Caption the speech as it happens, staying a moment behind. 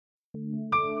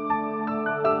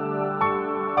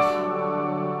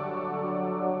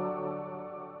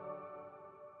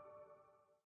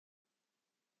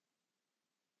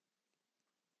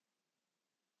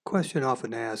Question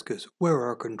often asked is, where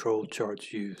are control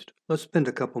charts used? Let's spend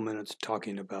a couple minutes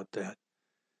talking about that.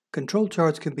 Control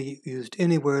charts can be used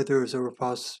anywhere there is a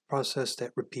process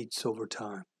that repeats over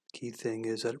time. Key thing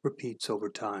is that it repeats over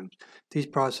time. These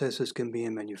processes can be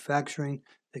in manufacturing,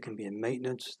 they can be in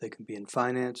maintenance, they can be in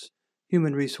finance,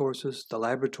 human resources, the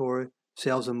laboratory,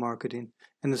 sales and marketing,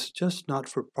 and it's just not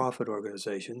for profit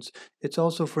organizations, it's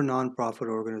also for nonprofit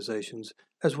organizations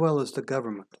as well as the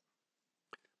government.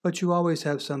 But you always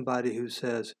have somebody who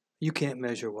says, you can't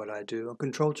measure what I do, and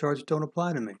control charts don't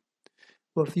apply to me.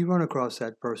 Well, if you run across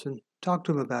that person, talk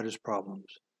to him about his problems.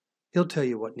 He'll tell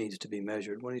you what needs to be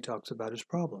measured when he talks about his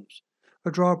problems.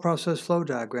 Or draw a process flow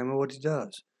diagram of what he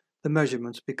does. The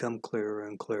measurements become clearer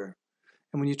and clearer.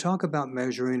 And when you talk about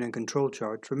measuring and control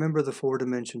charts, remember the 4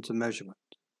 dimensions of measurement: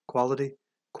 quality,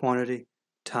 quantity,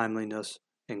 timeliness,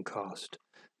 and cost.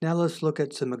 Now let's look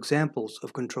at some examples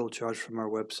of control charts from our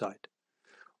website.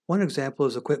 One example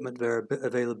is equipment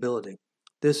availability.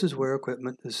 This is where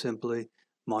equipment is simply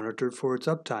monitored for its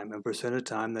uptime and percent of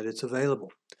time that it's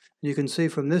available. And you can see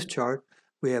from this chart,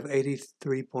 we have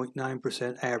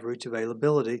 83.9% average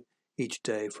availability each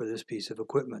day for this piece of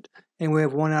equipment. And we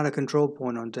have one out of control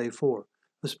point on day 4,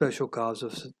 a special cause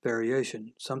of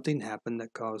variation. Something happened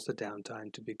that caused the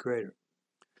downtime to be greater.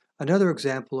 Another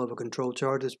example of a control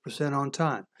chart is percent on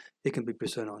time. It can be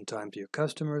percent on time to your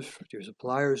customers, to your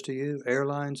suppliers, to you,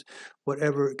 airlines,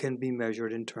 whatever it can be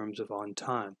measured in terms of on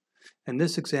time. And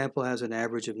this example has an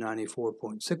average of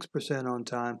 94.6% on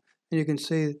time, and you can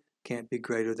see it can't be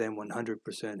greater than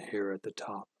 100% here at the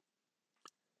top.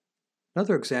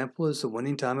 Another example is the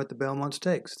winning time at the Belmont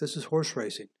Stakes. This is horse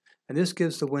racing, and this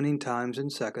gives the winning times in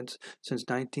seconds since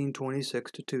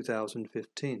 1926 to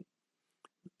 2015.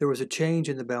 There was a change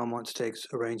in the Belmont Stakes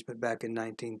arrangement back in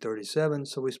 1937,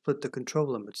 so we split the control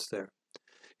limits there.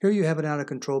 Here you have an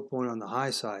out-of-control point on the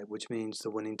high side, which means the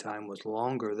winning time was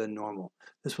longer than normal.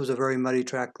 This was a very muddy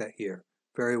track that year,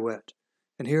 very wet.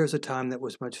 And here's a time that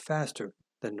was much faster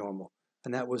than normal,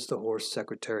 and that was the horse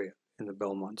Secretariat in the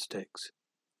Belmont Stakes.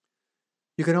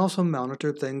 You can also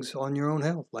monitor things on your own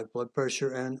health, like blood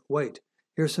pressure and weight.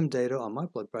 Here's some data on my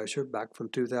blood pressure back from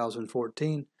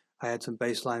 2014. I had some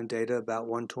baseline data about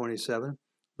 127.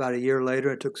 About a year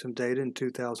later, I took some data in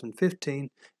 2015,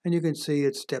 and you can see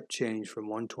it step changed from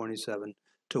 127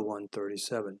 to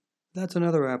 137. That's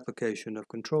another application of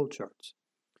control charts.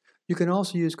 You can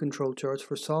also use control charts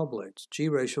for saw blades. G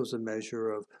ratio is a measure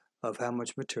of how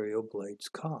much material blades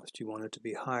cost. You want it to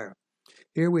be higher.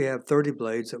 Here we have 30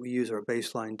 blades that we use our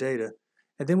baseline data,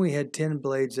 and then we had 10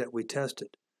 blades that we tested,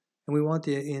 and we want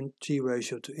the G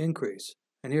ratio to increase.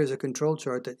 And here's a control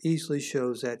chart that easily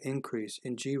shows that increase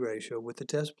in G ratio with the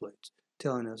test blades,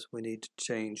 telling us we need to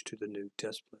change to the new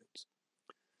test blades.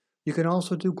 You can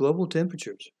also do global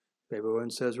temperatures. Everyone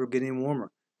says we're getting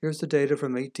warmer. Here's the data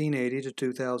from 1880 to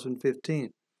 2015.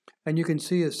 And you can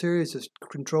see a series of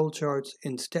control charts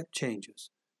in step changes,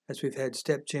 as we've had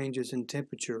step changes in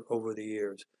temperature over the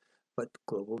years. But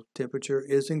global temperature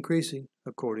is increasing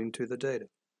according to the data.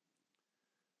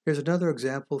 Here's another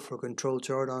example for a control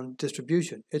chart on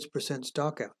distribution. It's percent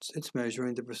stockouts. It's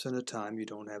measuring the percent of time you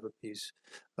don't have a piece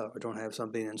or don't have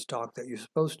something in stock that you're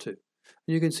supposed to. And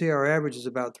you can see our average is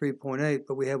about 3.8,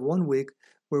 but we have one week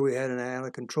where we had an out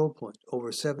of control point.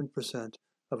 Over 7%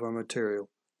 of our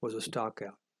material was a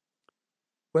stockout.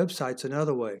 Website's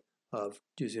another way of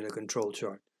using a control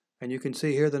chart. And you can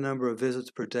see here the number of visits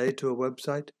per day to a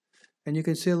website. And you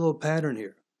can see a little pattern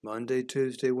here. Monday,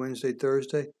 Tuesday, Wednesday,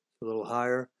 Thursday. A little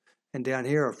higher, and down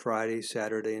here are Friday,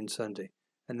 Saturday, and Sunday,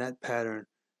 and that pattern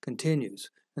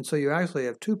continues. And so you actually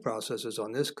have 2 processes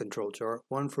on this control chart,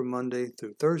 one for Monday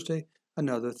through Thursday,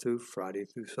 another through Friday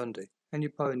through Sunday, and you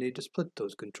probably need to split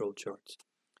those control charts.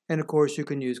 And of course you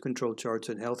can use control charts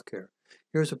in healthcare.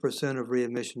 Here's a percent of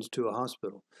readmissions to a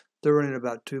hospital. They're running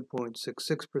about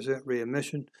 2.66%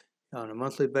 readmission on a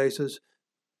monthly basis.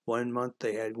 One month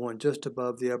they had one just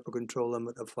above the upper control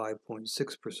limit of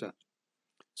 5.6%.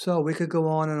 So we could go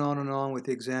on and on and on with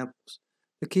the examples.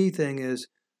 The key thing is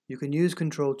you can use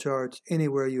control charts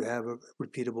anywhere you have a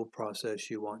repeatable process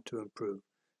you want to improve.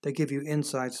 They give you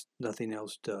insights nothing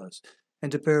else does.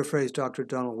 And to paraphrase Dr.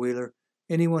 Donald Wheeler,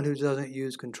 anyone who doesn't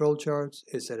use control charts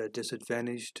is at a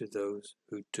disadvantage to those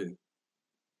who do.